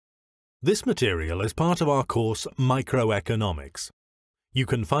This material is part of our course Microeconomics. You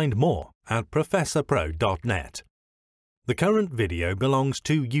can find more at professorpro.net. The current video belongs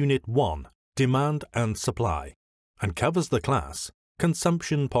to Unit 1, Demand and Supply, and covers the class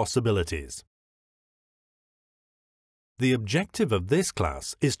Consumption Possibilities. The objective of this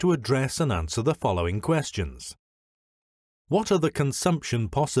class is to address and answer the following questions. What are the consumption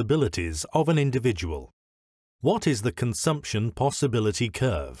possibilities of an individual? What is the consumption possibility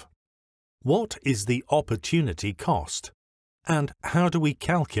curve? What is the opportunity cost? And how do we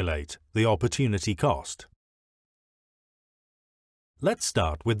calculate the opportunity cost? Let's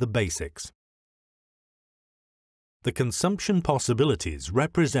start with the basics. The consumption possibilities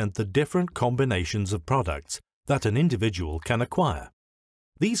represent the different combinations of products that an individual can acquire.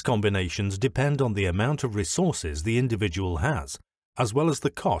 These combinations depend on the amount of resources the individual has, as well as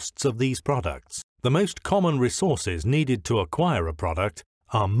the costs of these products. The most common resources needed to acquire a product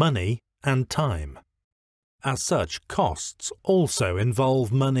are money and time. As such, costs also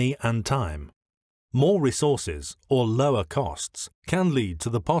involve money and time. More resources or lower costs can lead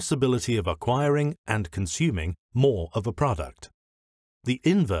to the possibility of acquiring and consuming more of a product. The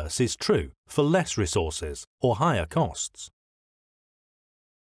inverse is true for less resources or higher costs.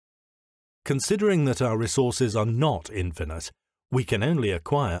 Considering that our resources are not infinite, we can only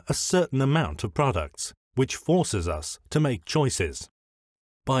acquire a certain amount of products, which forces us to make choices.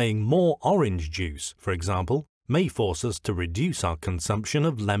 Buying more orange juice, for example, may force us to reduce our consumption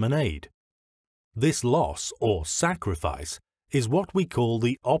of lemonade. This loss or sacrifice is what we call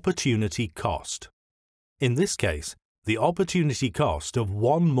the opportunity cost. In this case, the opportunity cost of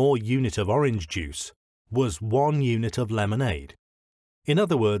one more unit of orange juice was 1 unit of lemonade. In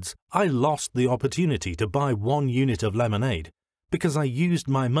other words, I lost the opportunity to buy 1 unit of lemonade because I used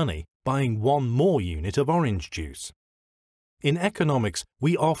my money buying 1 more unit of orange juice. In economics,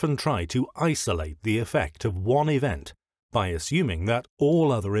 we often try to isolate the effect of one event by assuming that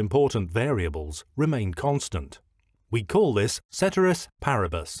all other important variables remain constant. We call this ceteris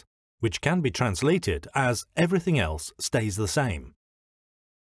paribus, which can be translated as everything else stays the same.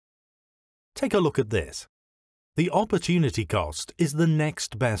 Take a look at this. The opportunity cost is the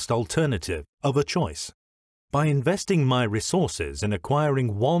next best alternative of a choice. By investing my resources in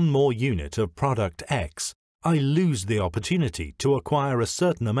acquiring 1 more unit of product X, I lose the opportunity to acquire a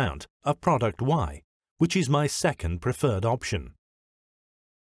certain amount of product Y, which is my second preferred option.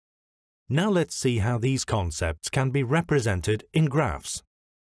 Now let's see how these concepts can be represented in graphs.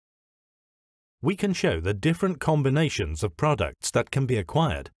 We can show the different combinations of products that can be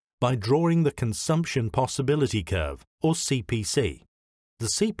acquired by drawing the Consumption Possibility Curve, or CPC. The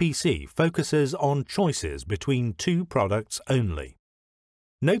CPC focuses on choices between 2 products only.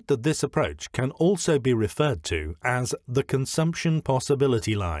 Note that this approach can also be referred to as the consumption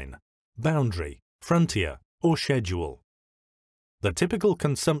possibility line, boundary, frontier, or schedule. The typical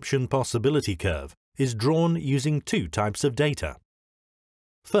consumption possibility curve is drawn using 2 types of data.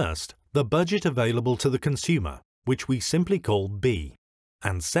 First, the budget available to the consumer, which we simply call B,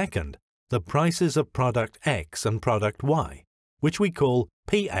 and second, the prices of product X and product Y, which we call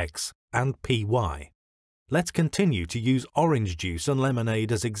PX and PY. Let's continue to use orange juice and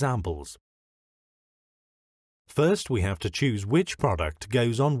lemonade as examples. First, we have to choose which product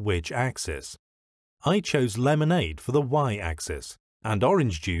goes on which axis. I chose lemonade for the y-axis and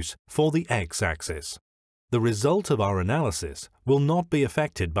orange juice for the x-axis. The result of our analysis will not be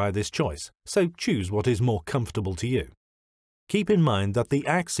affected by this choice, so choose what is more comfortable to you. Keep in mind that the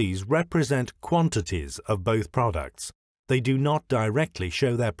axes represent quantities of both products. They do not directly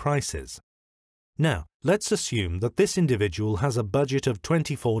show their prices. Now, let's assume that this individual has a budget of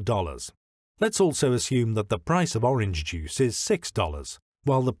 $24. Let's also assume that the price of orange juice is $6,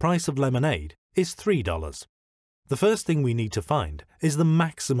 while the price of lemonade is $3. The first thing we need to find is the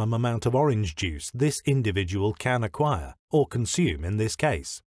maximum amount of orange juice this individual can acquire or consume in this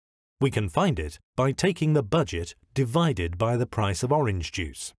case. We can find it by taking the budget divided by the price of orange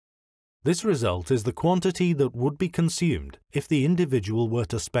juice. This result is the quantity that would be consumed if the individual were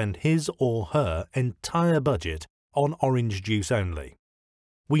to spend his or her entire budget on orange juice only.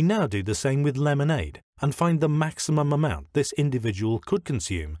 We now do the same with lemonade and find the maximum amount this individual could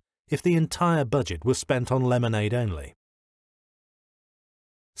consume if the entire budget was spent on lemonade only.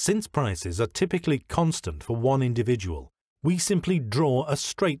 Since prices are typically constant for one individual, we simply draw a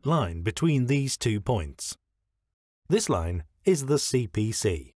straight line between these 2 points. This line is the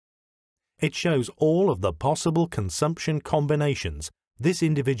CPC. It shows all of the possible consumption combinations this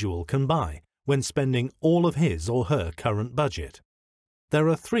individual can buy when spending all of his or her current budget. There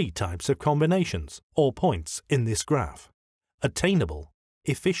are 3 types of combinations, or points, in this graph: attainable,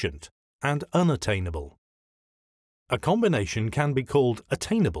 efficient, and unattainable. A combination can be called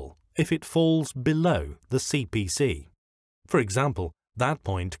attainable if it falls below the CPC. For example, that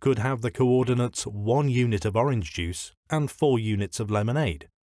point could have the coordinates 1 unit of orange juice and 4 units of lemonade.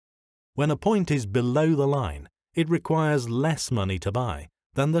 When a point is below the line, it requires less money to buy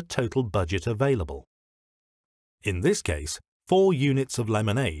than the total budget available. In this case, 4 units of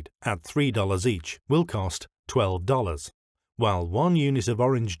lemonade at $3 each will cost $12, while 1 unit of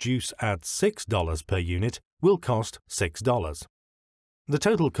orange juice at $6 per unit will cost $6. The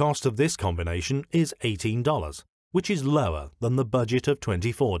total cost of this combination is $18, which is lower than the budget of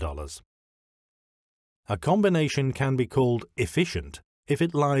 $24. A combination can be called efficient if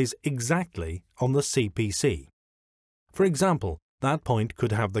it lies exactly on the CPC. For example, that point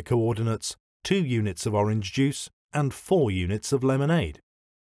could have the coordinates 2 units of orange juice and 4 units of lemonade.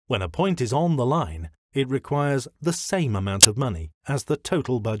 When a point is on the line, it requires the same amount of money as the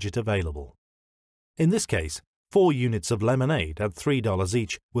total budget available. In this case, 4 units of lemonade at $3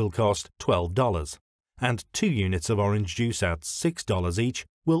 each will cost $12, and 2 units of orange juice at $6 each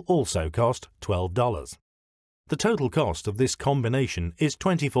will also cost $12. The total cost of this combination is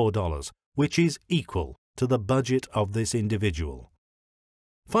 $24, which is equal to the budget of this individual.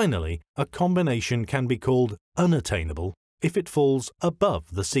 Finally, a combination can be called unattainable if it falls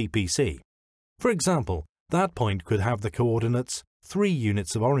above the CPC. For example, that point could have the coordinates 3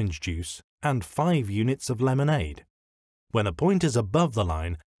 units of orange juice and 5 units of lemonade. When a point is above the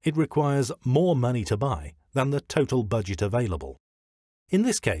line, it requires more money to buy than the total budget available. In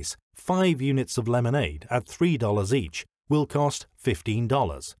this case, 5 units of lemonade at $3 each will cost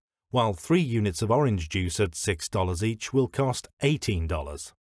 $15, while 3 units of orange juice at $6 each will cost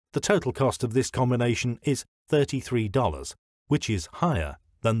 $18. The total cost of this combination is $33, which is higher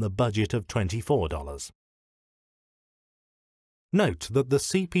than the budget of $24. Note that the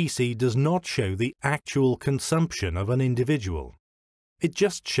CPC does not show the actual consumption of an individual. It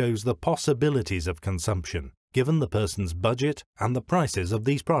just shows the possibilities of consumption, given the person's budget and the prices of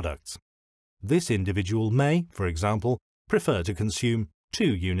these products. This individual may, for example, prefer to consume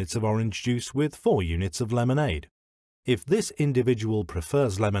 2 units of orange juice with 4 units of lemonade. If this individual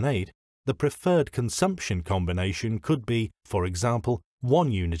prefers lemonade, the preferred consumption combination could be, for example,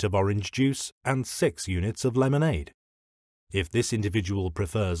 1 unit of orange juice and 6 units of lemonade. If this individual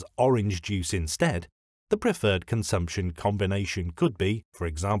prefers orange juice instead, the preferred consumption combination could be, for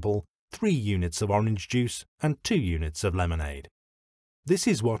example, 3 units of orange juice and 2 units of lemonade. This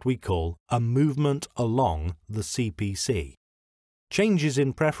is what we call a movement along the CPC. Changes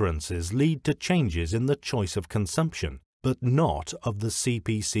in preferences lead to changes in the choice of consumption, but not of the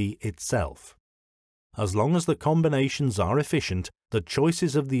CPC itself. As long as the combinations are efficient, the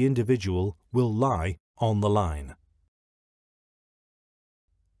choices of the individual will lie on the line.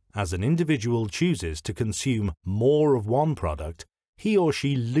 As an individual chooses to consume more of one product, he or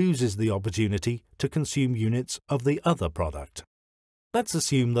she loses the opportunity to consume units of the other product. Let's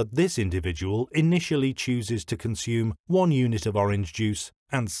assume that this individual initially chooses to consume 1 unit of orange juice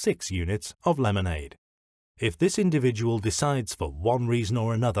and 6 units of lemonade. If this individual decides for one reason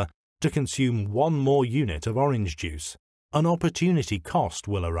or another to consume 1 more unit of orange juice, an opportunity cost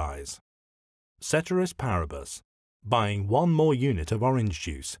will arise. Ceteris paribus, buying 1 more unit of orange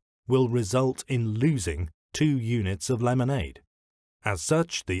juice will result in losing 2 units of lemonade. As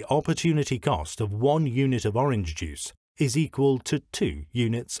such, the opportunity cost of 1 unit of orange juice is equal to 2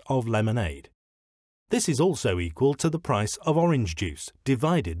 units of lemonade. This is also equal to the price of orange juice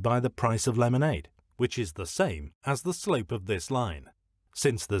divided by the price of lemonade, which is the same as the slope of this line.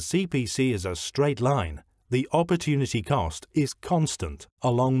 Since the CPC is a straight line, the opportunity cost is constant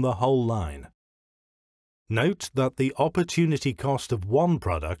along the whole line. Note that the opportunity cost of one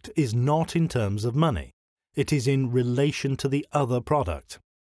product is not in terms of money. It is in relation to the other product.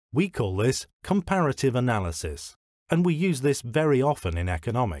 We call this comparative analysis, and we use this very often in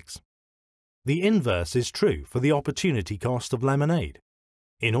economics. The inverse is true for the opportunity cost of lemonade.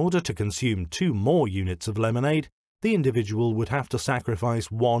 In order to consume 2 more units of lemonade, the individual would have to sacrifice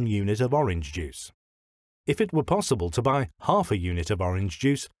 1 unit of orange juice. If it were possible to buy half a unit of orange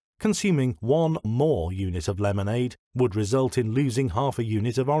juice, consuming 1 more unit of lemonade would result in losing half a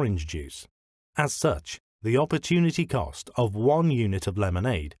unit of orange juice. As such, the opportunity cost of 1 unit of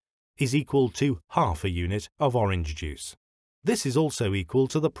lemonade is equal to half a unit of orange juice. This is also equal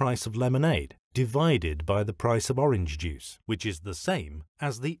to the price of lemonade divided by the price of orange juice, which is the same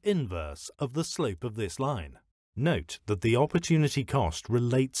as the inverse of the slope of this line. Note that the opportunity cost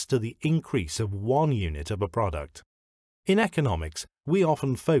relates to the increase of 1 unit of a product. In economics, we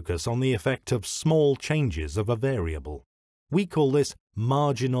often focus on the effect of small changes of a variable. We call this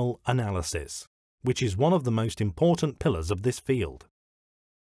marginal analysis, which is one of the most important pillars of this field.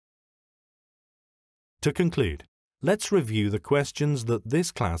 To conclude, let's review the questions that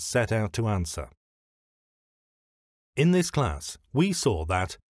this class set out to answer. In this class, we saw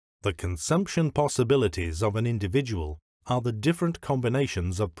that the consumption possibilities of an individual are the different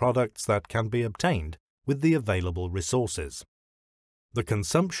combinations of products that can be obtained with the available resources. The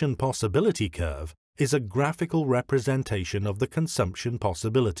consumption possibility curve is a graphical representation of the consumption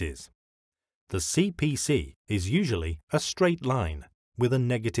possibilities. The CPC is usually a straight line with a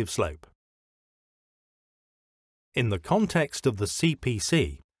negative slope. In the context of the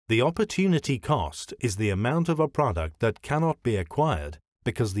CPC, the opportunity cost is the amount of a product that cannot be acquired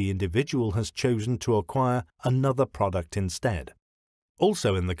because the individual has chosen to acquire another product instead.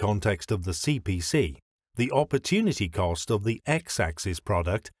 Also in the context of the CPC, the opportunity cost of the x-axis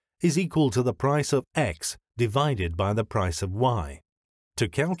product is equal to the price of X divided by the price of Y. To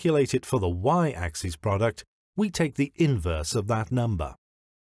calculate it for the y-axis product, we take the inverse of that number.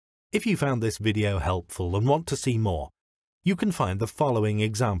 If you found this video helpful and want to see more, you can find the following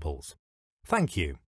examples. Thank you.